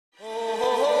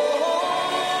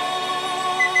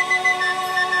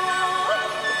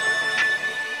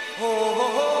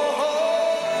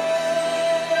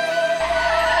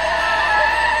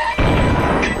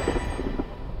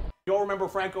remember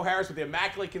Franco Harris with the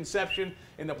Immaculate Conception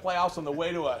in the playoffs on the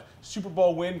way to a Super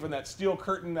Bowl win from that steel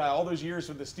curtain all those years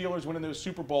with the Steelers winning those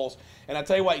Super Bowls. And I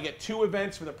tell you what, you get 2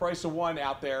 events for the price of 1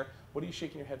 out there. What are you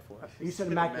shaking your head for? You said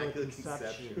Immaculate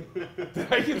Conception. Did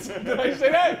I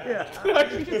say that? Yeah.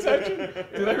 Immaculate Conception?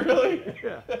 Did I really?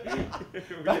 Yeah.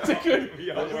 That's a good. We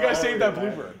gotta save that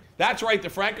blooper. That's right, the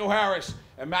Franco Harris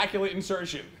Immaculate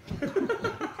Insertion.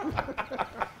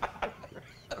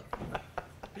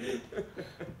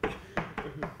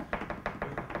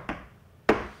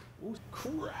 Ooh,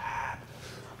 crap!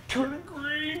 Turning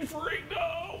green, freak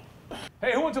no!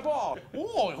 Hey, who wants the ball?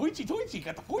 Oh, hoity toity,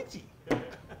 got the hoity.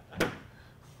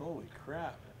 Holy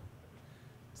crap!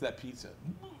 It's that pizza.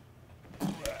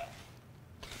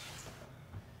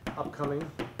 Upcoming.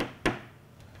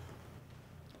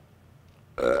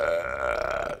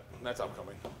 That's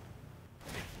upcoming.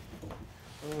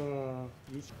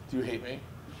 You Do you hate me?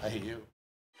 I hate you.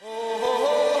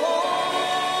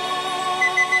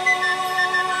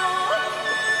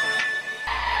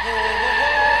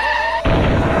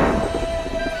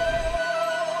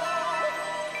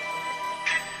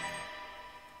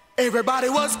 Everybody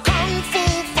was